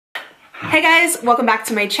Hey guys, welcome back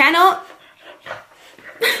to my channel.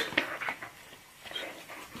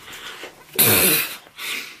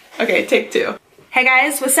 Okay, take two. Hey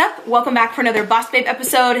guys, what's up? Welcome back for another Boss Babe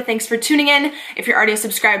episode. Thanks for tuning in. If you're already a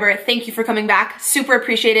subscriber, thank you for coming back. Super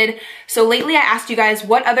appreciated. So lately I asked you guys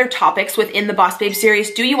what other topics within the Boss Babe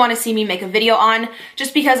series do you want to see me make a video on?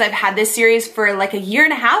 Just because I've had this series for like a year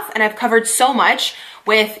and a half and I've covered so much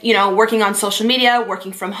with, you know, working on social media,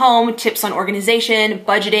 working from home, tips on organization,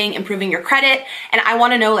 budgeting, improving your credit. And I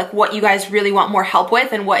want to know like what you guys really want more help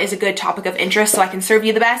with and what is a good topic of interest so I can serve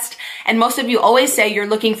you the best. And most of you always say you're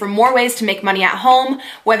looking for more ways to make money at home,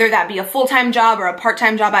 whether that be a full-time job or a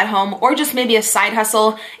part-time job at home, or just maybe a side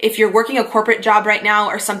hustle. If you're working a corporate job right now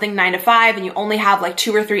or something 9 to 5 and you only have like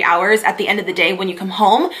 2 or 3 hours at the end of the day when you come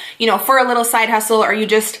home, you know, for a little side hustle, or you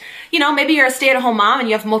just, you know, maybe you're a stay-at-home mom and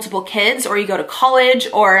you have multiple kids, or you go to college,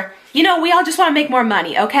 or, you know, we all just want to make more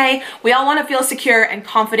money, okay? We all want to feel secure and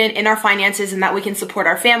confident in our finances and that we can support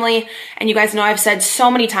our family. And you guys know I've said so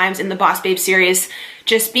many times in the Boss Babe series,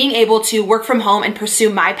 just being able to work from home and pursue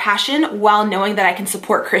my passion while knowing that I can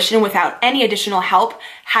support Christian without any additional help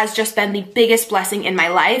has just been the biggest blessing in my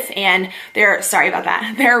life. And there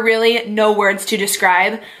are really no words to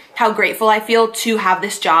describe how grateful I feel to have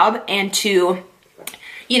this job and to,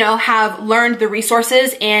 you know, have learned the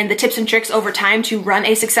resources and the tips and tricks over time to run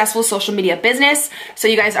a successful social media business. So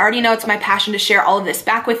you guys already know it's my passion to share all of this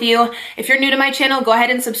back with you. If you're new to my channel, go ahead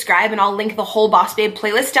and subscribe and I'll link the whole Boss Babe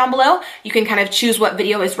playlist down below. You can kind of choose what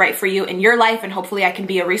video is right for you in your life and hopefully I can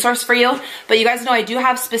be a resource for you. But you guys know I do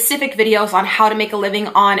have specific videos on how to make a living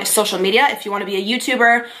on social media. If you want to be a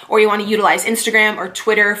YouTuber or you want to utilize Instagram or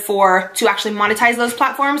Twitter to actually monetize those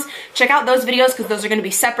platforms, check out those videos because those are going to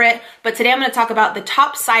be separate. But today I'm going to talk about the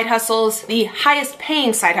top side hustles, the highest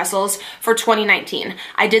paying side hustles for 2019.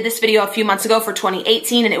 I did this video a few months ago for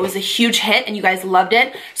 2018 and it was a huge hit and you guys loved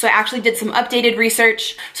it. So I actually did some updated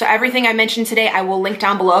research. So everything I mentioned today, I will link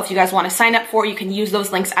down below. If you guys want to sign up for, you can use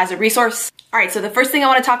those links as a resource. All right, so the first thing I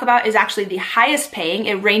want to talk about is actually the highest paying.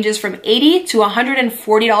 It ranges from $80 to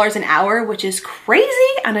 $140 an hour, which is crazy.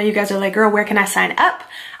 I know you guys are like, girl, where can I sign up?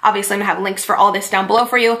 Obviously, I'm gonna have links for all this down below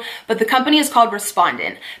for you, but the company is called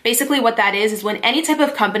Respondent. Basically what that is when any type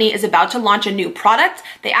of company is about to launch a new product,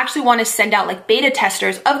 they actually wanna send out like beta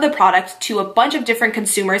testers of the product to a bunch of different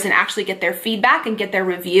consumers and actually get their feedback and get their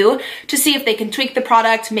review to see if they can tweak the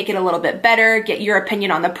product, make it a little bit better, get your opinion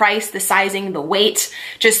on the price, the sizing, the weight,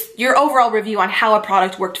 just your overall review on how a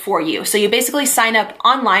product worked for you. So you basically sign up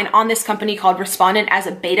online on this company called Respondent as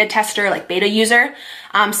a beta tester, like beta user.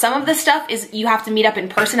 Some of the stuff is you have to meet up in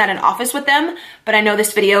person at an office with them, but I know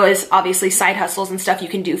this video is obviously side hustles and stuff you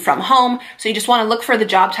can do from home. So you just want to look for the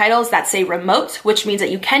job titles that say remote, which means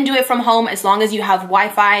that you can do it from home as long as you have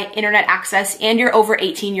Wi-Fi, internet access, and you're over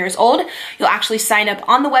 18 years old. You'll actually sign up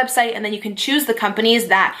on the website and then you can choose the companies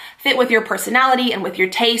that fit with your personality and with your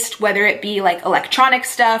taste, whether it be like electronic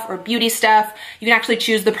stuff or beauty stuff. You can actually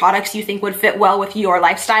choose the products you think would fit well with your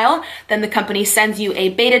lifestyle. Then the company sends you a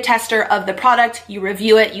beta tester of the product, you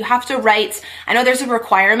review it, you have to write, I know there's a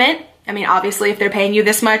requirement. I mean, obviously if they're paying you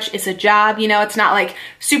this much, it's a job, you know, it's not like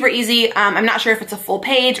super easy. I'm not sure if it's a full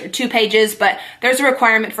page or 2 pages, but there's a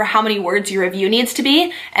requirement for how many words your review needs to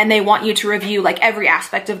be. And they want you to review like every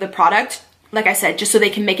aspect of the product. Like I said, just so they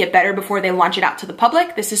can make it better before they launch it out to the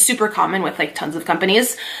public. This is super common with like tons of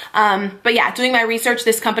companies. But yeah, doing my research,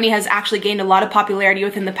 this company has actually gained a lot of popularity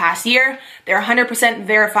within the past year. They're 100%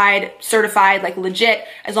 verified, certified, like legit.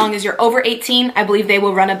 As long as you're over 18, I believe they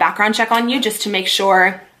will run a background check on you just to make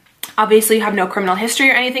sure obviously you have no criminal history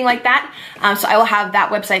or anything like that. So I will have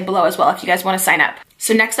that website below as well if you guys want to sign up.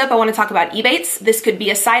 So next up, I want to talk about Ebates. This could be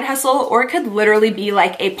a side hustle or it could literally be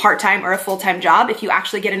like a part-time or a full-time job if you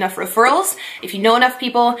actually get enough referrals. If you know enough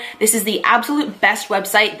people, this is the absolute best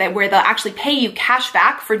website where they'll actually pay you cash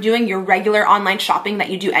back for doing your regular online shopping that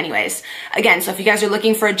you do anyways. Again, so if you guys are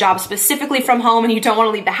looking for a job specifically from home and you don't want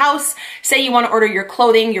to leave the house, say you want to order your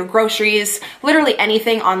clothing, your groceries, literally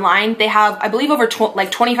anything online, they have, I believe, over like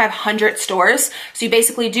 2,500 stores. So you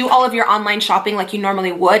basically do all of your online shopping like you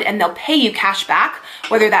normally would and they'll pay you cash back,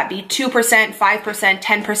 whether that be 2%, 5%,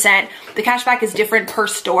 10%. The cashback is different per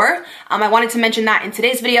store. I wanted to mention that in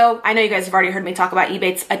today's video. I know you guys have already heard me talk about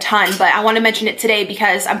Ebates a ton, but I want to mention it today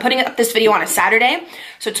because I'm putting up this video on a Saturday.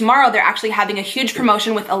 So tomorrow they're actually having a huge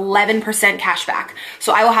promotion with 11% cashback.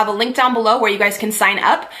 So I will have a link down below where you guys can sign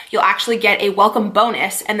up. You'll actually get a welcome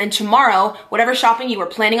bonus. And then tomorrow, whatever shopping you were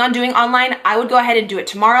planning on doing online, I would go ahead and do it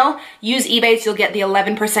tomorrow. Use Ebates, you'll get the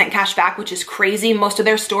 11% cashback, which is crazy. Most of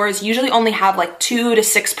their stores usually only have like 2 2 to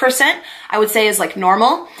 6%, I would say is like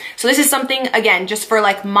normal. So this is something, again, just for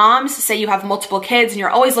like moms, say you have multiple kids and you're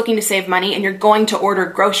always looking to save money and you're going to order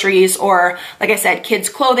groceries or, like I said, kids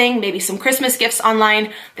clothing, maybe some Christmas gifts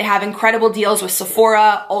online. They have incredible deals with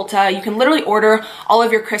Sephora, Ulta. You can literally order all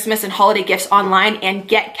of your Christmas and holiday gifts online and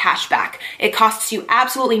get cash back. It costs you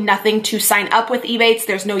absolutely nothing to sign up with Ebates.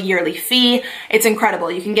 There's no yearly fee. It's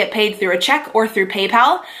incredible. You can get paid through a check or through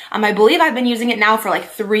PayPal. I believe I've been using it now for like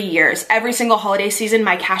 3 years. Every single holiday season,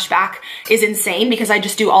 my cash back is insane because I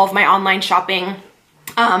just do all of my online shopping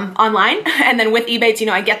online. And then with Ebates, you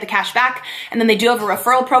know, I get the cash back. And then they do have a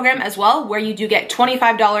referral program as well, where you do get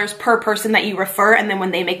 $25 per person that you refer. And then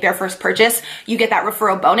when they make their first purchase, you get that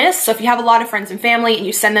referral bonus. So if you have a lot of friends and family and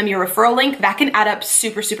you send them your referral link, that can add up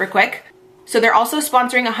super, super quick. So they're also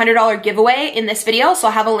sponsoring a $100 giveaway in this video. So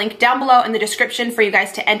I'll have a link down below in the description for you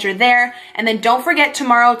guys to enter there. And then don't forget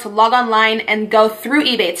tomorrow to log online and go through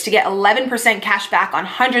Ebates to get 11% cash back on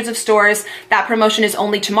hundreds of stores. That promotion is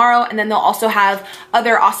only tomorrow. And then they'll also have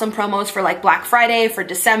other awesome promos for like Black Friday, for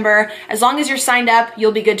December. As long as you're signed up,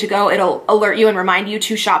 you'll be good to go. It'll alert you and remind you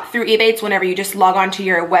to shop through Ebates whenever you just log on to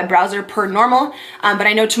your web browser per normal. But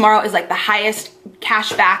I know tomorrow is like the highest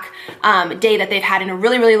cash back day that they've had in a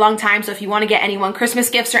really, really long time. So if you want to get anyone Christmas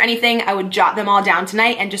gifts or anything, I would jot them all down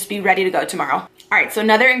tonight and just be ready to go tomorrow. All right, so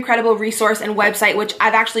another incredible resource and website, which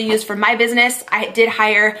I've actually used for my business, I did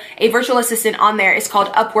hire a virtual assistant on there, is called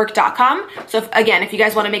Upwork.com. So if you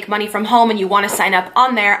guys want to make money from home and you want to sign up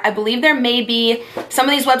on there, I believe there may be, some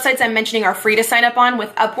of these websites I'm mentioning are free to sign up on.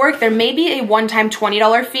 With Upwork, there may be a one-time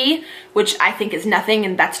 $20 fee, which I think is nothing,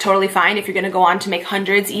 and that's totally fine if you're gonna go on to make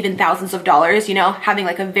hundreds, even thousands of dollars. You know, having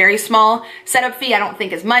like a very small setup fee I don't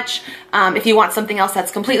think is much. If you want something else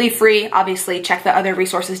that's completely free, obviously check the other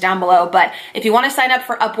resources down below. But if you wanna sign up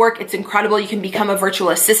for Upwork, it's incredible. You can become a virtual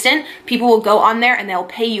assistant. People will go on there and they'll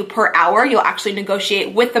pay you per hour. You'll actually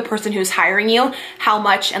negotiate with the person who's hiring you how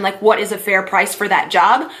much and like what is a fair price for that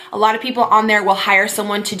job. A lot of people on there will hire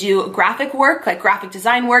someone to do graphic work, like graphic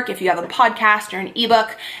design work. If you have a podcast or an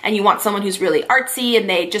ebook and you want someone who's really artsy and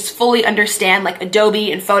they just fully understand like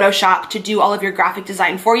Adobe and Photoshop to do all of your graphic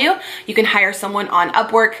design for you, you can hire someone on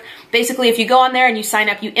Upwork. Basically, if you go on there and you sign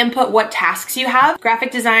up, you input what tasks you have, graphic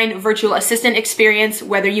design, virtual assistant experience,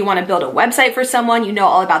 whether you want to build a website for someone, you know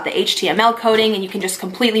all about the HTML coding and you can just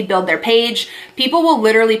completely build their page. People will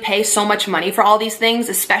literally pay so much money for all these things,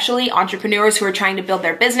 especially entrepreneurs who are trying to build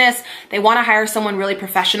their business. They want to hire someone really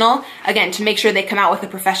professional, again, to make sure they come out with a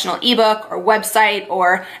professional ebook or website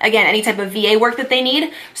or, again, any type of VA work that they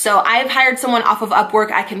need. So I've hired someone off of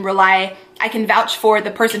Upwork. I can vouch for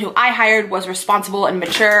the person who I hired was responsible and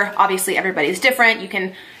mature. Obviously, everybody's different. You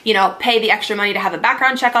can, you know, pay the extra money to have a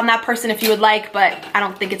background check on that person if you would like, but I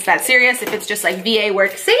don't think it's that serious if it's just like VA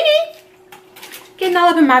work. See? Getting all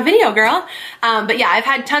up in my video, girl. But yeah, I've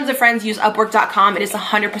had tons of friends use Upwork.com. It is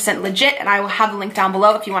 100% legit, and I will have a link down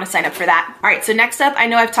below if you want to sign up for that. All right, so next up, I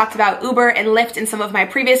know I've talked about Uber and Lyft in some of my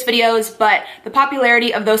previous videos, but the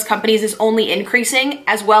popularity of those companies is only increasing,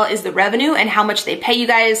 as well as the revenue and how much they pay you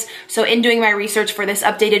guys. So in doing my research for this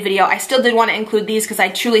updated video, I still did want to include these because I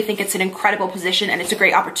truly think it's an incredible position and it's a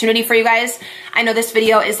great opportunity for you guys. I know this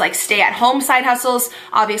video is like stay-at-home side hustles.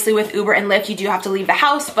 Obviously with Uber and Lyft, you do have to leave the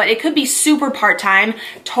house, but it could be super part-time.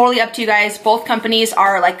 Totally up to you guys. Both companies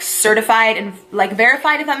are like certified and like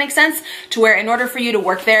verified, if that makes sense, to where in order for you to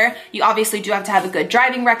work there, you obviously do have to have a good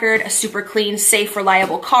driving record, a super clean, safe,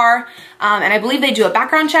 reliable car. And I believe they do a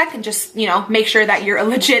background check and just, you know, make sure that you're a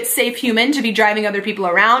legit safe human to be driving other people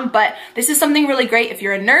around. But this is something really great if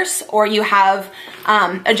you're a nurse or you have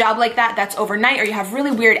a job like that that's overnight, or you have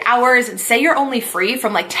really weird hours and say you're only free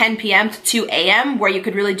from like 10 p.m. to 2 a.m. where you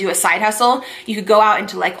could really do a side hustle. You could go out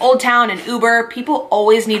into like Old Town and Uber. People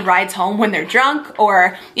always need rides home when they're drunk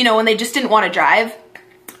or, you know, when they just didn't want to drive.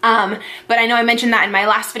 But I know I mentioned that in my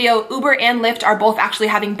last video. Uber and Lyft are both actually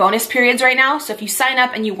having bonus periods right now. So if you sign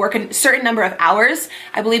up and you work a certain number of hours,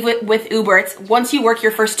 I believe with Uber, it's once you work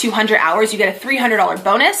your first 200 hours, you get a $300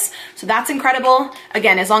 bonus. So that's incredible.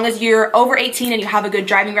 Again, as long as you're over 18 and you have a good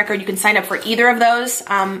driving record, you can sign up for either of those.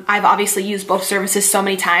 I've obviously used both services so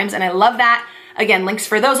many times and I love that. Again, links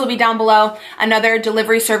for those will be down below. Another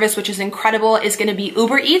delivery service, which is incredible, is going to be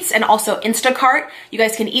Uber Eats and also Instacart. You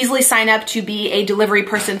guys can easily sign up to be a delivery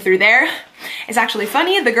person through there. It's actually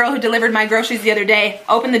funny. The girl who delivered my groceries the other day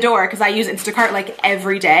opened the door because I use Instacart like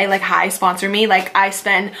every day. Like, hi, sponsor me. Like, I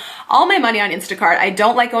spend all my money on Instacart. I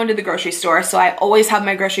don't like going to the grocery store, so I always have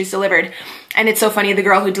my groceries delivered. And it's so funny. The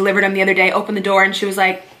girl who delivered them the other day opened the door and she was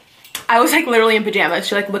like, I was like literally in pajamas.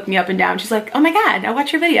 She like looked me up and down. She's like, oh my God, I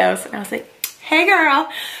watch your videos. And I was like, Hey girl.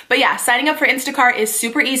 But yeah, signing up for Instacart is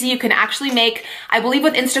super easy. You can actually make, I believe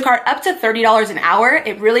with Instacart, up to $30 an hour.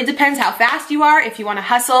 It really depends how fast you are. If you want to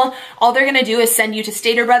hustle, all they're going to do is send you to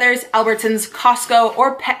Stater Brothers, Albertsons, Costco,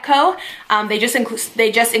 or Petco. They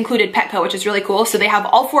just included Petco, which is really cool. So they have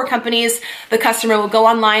all 4 companies. The customer will go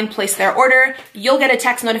online, place their order. You'll get a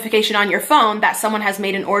text notification on your phone that someone has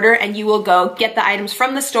made an order, and you will go get the items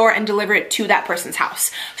from the store and deliver it to that person's house.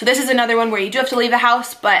 So this is another one where you do have to leave the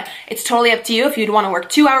house, but it's totally up to you if you'd want to work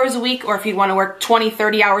 2 hours a week or if you'd want to work 20,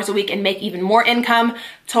 30 hours a week and make even more income.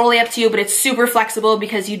 Totally up to you, but it's super flexible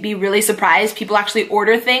because you'd be really surprised. People actually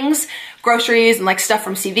order things, groceries and like stuff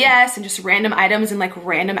from CVS and just random items in like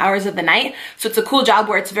random hours of the night. So it's a cool job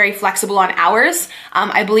where it's very flexible on hours.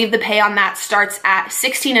 I believe the pay on that starts at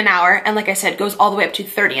 $16 an hour. And like I said, goes all the way up to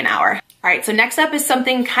 $30 an hour. All right, so next up is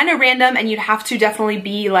something kind of random, and you'd have to definitely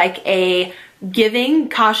be like a giving,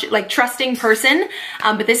 cautious, like trusting person.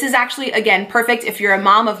 But this is actually, again, perfect if you're a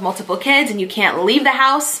mom of multiple kids and you can't leave the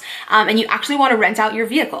house and you actually want to rent out your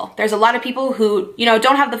vehicle. There's a lot of people who, you know,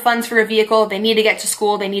 don't have the funds for a vehicle. They need to get to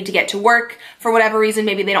school. They need to get to work for whatever reason.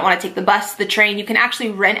 Maybe they don't want to take the bus, the train. You can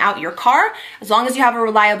actually rent out your car as long as you have a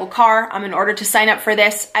reliable car. In order to sign up for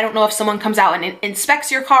this, I don't know if someone comes out and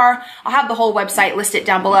inspects your car. I'll have the whole website listed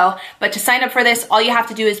down below. But to sign up for this, all you have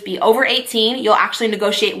to do is be over 18. You'll actually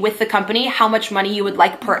negotiate with the company how much money you would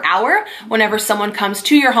like per hour. Whenever someone comes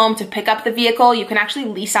to your home to pick up the vehicle, you can actually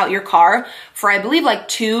lease out your car for, I believe, like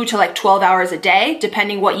 2 to like 12 hours a day,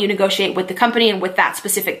 depending what you negotiate with the company and with that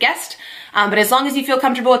specific guest. But as long as you feel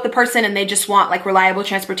comfortable with the person and they just want like reliable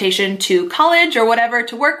transportation to college or whatever,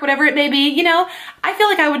 to work, whatever it may be, you know, I feel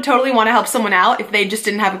like I would totally want to help someone out if they just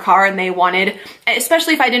didn't have a car and they wanted,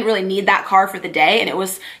 especially if I didn't really need that car for the day and it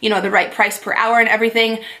was, you know, the right price per hour and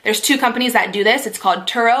everything. There's 2 companies that do this. It's called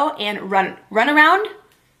Turo and Runaround,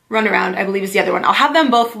 I believe is the other one. I'll have them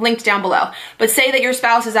both linked down below. But say that your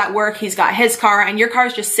spouse is at work, he's got his car, and your car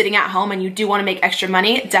is just sitting at home and you do want to make extra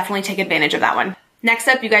money, definitely take advantage of that one. Next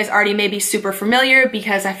up, you guys already may be super familiar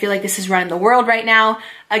because I feel like this is running the world right now.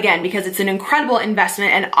 Again, because it's an incredible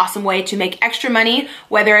investment and awesome way to make extra money,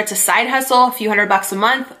 whether it's a side hustle, a few $100 a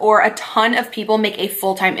month, or a ton of people make a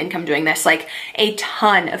full-time income doing this, like a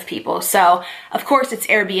ton of people. So of course it's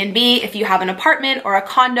Airbnb. If you have an apartment or a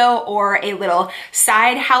condo or a little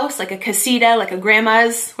side house, like a casita, like a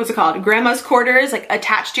grandma's, what's it called? Grandma's quarters, like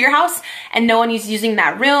attached to your house, and no one is using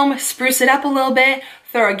that room, spruce it up a little bit,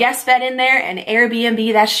 throw a guest bed in there and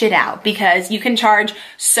Airbnb that shit out because you can charge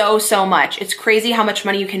so much. It's crazy how much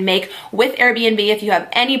money you can make with Airbnb if you have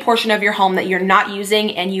any portion of your home that you're not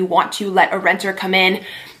using and you want to let a renter come in.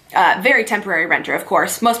 Very temporary renter, of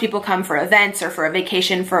course. Most people come for events or for a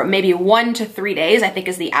vacation for maybe 1 to 3 days, I think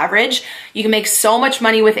is the average. You can make so much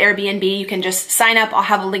money with Airbnb. You can just sign up. I'll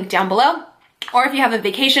have a link down below. Or if you have a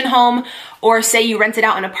vacation home, or say you rented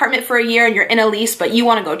out an apartment for a year and you're in a lease, but you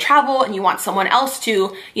want to go travel and you want someone else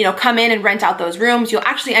to, you know, come in and rent out those rooms, you'll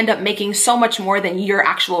actually end up making so much more than your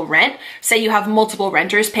actual rent. Say you have multiple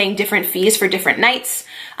renters paying different fees for different nights.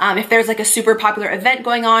 If there's like a super popular event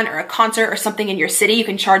going on or a concert or something in your city, you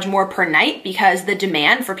can charge more per night because the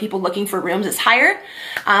demand for people looking for rooms is higher.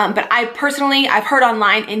 But I've heard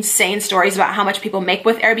online insane stories about how much people make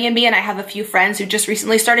with Airbnb, and I have a few friends who just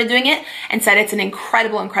recently started doing it and said it's an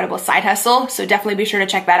incredible side hustle. So definitely be sure to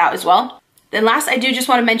check that out as well. Then last, I do just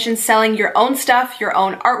want to mention selling your own stuff, your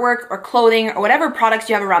own artwork or clothing or whatever products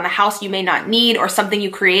you have around the house you may not need or something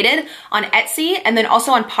you created on Etsy, and then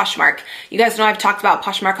also on Poshmark. You guys know I've talked about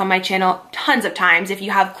Poshmark on my channel tons of times. If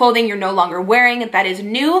you have clothing you're no longer wearing that is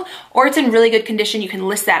new or it's in really good condition, you can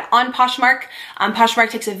list that on Poshmark. Poshmark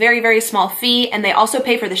takes a very small fee, and they also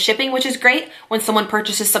pay for the shipping, which is great. When someone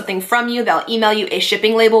purchases something from you, they'll email you a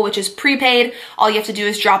shipping label, which is prepaid. All you have to do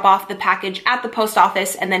is drop off the package at the post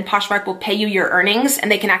office, and then Poshmark will pay you your earnings, and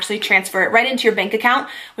they can actually transfer it right into your bank account,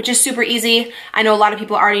 which is super easy. I know a lot of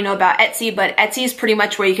people already know about Etsy, but Etsy is pretty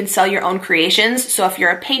much where you can sell your own creations. So if you're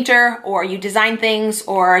a painter or you design things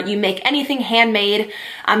or you make anything handmade,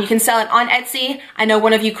 you can sell it on Etsy. I know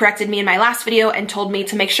one of you corrected me in my last video and told me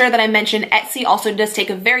to make sure that I mention Etsy also does take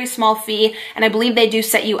a very small fee, and I believe they do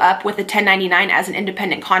set you up with a 1099 as an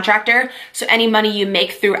independent contractor. So any money you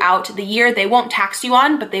make throughout the year, they won't tax you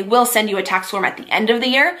on, but they will send you a tax form at the end of the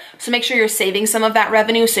year. So make sure you're saving some of that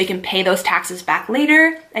revenue so you can pay those taxes back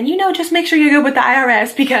later. And you know, just make sure you're good with the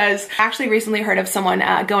IRS, because I actually recently heard of someone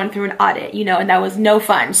going through an audit, you know, and that was no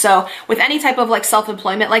fun. So with any type of like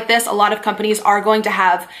self-employment like this, a lot of companies are going to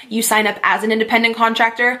have you sign up as an independent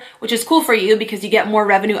contractor, which is cool for you because you get more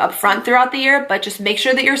revenue up front throughout the year, but just make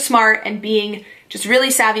sure that you're smart and being just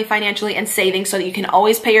really savvy financially and saving so that you can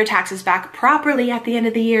always pay your taxes back properly at the end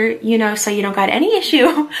of the year, you know, so you don't got any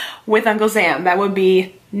issue with Uncle Sam. That would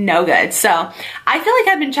be no good. So I feel like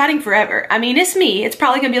I've been chatting forever. I mean, it's me. It's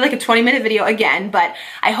probably gonna be like a 20-minute video again, but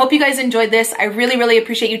I hope you guys enjoyed this. I really, really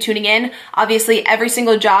appreciate you tuning in. Obviously, every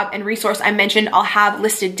single job and resource I mentioned, I'll have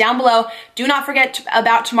listed down below. Do not forget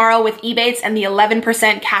about tomorrow with Ebates and the 11%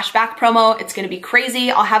 cashback promo. It's gonna be crazy.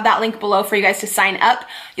 I'll have that link below for you guys to sign up.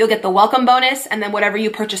 You'll get the welcome bonus, and then whatever you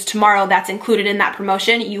purchase tomorrow that's included in that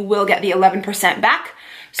promotion, you will get the 11% back.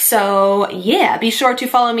 So yeah, be sure to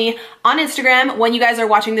follow me on Instagram. When you guys are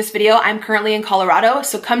watching this video, I'm currently in Colorado,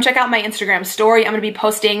 so come check out my Instagram story. I'm gonna be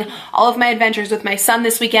posting all of my adventures with my son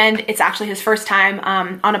this weekend. It's actually his first time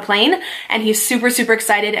on a plane, and he's super, super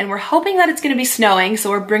excited, and we're hoping that it's gonna be snowing, so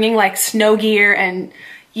we're bringing like snow gear and,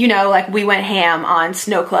 you know, like we went ham on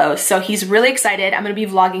snow clothes. So he's really excited. I'm gonna be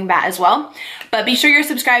vlogging that as well. But be sure you're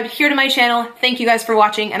subscribed here to my channel. Thank you guys for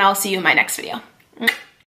watching, and I'll see you in my next video.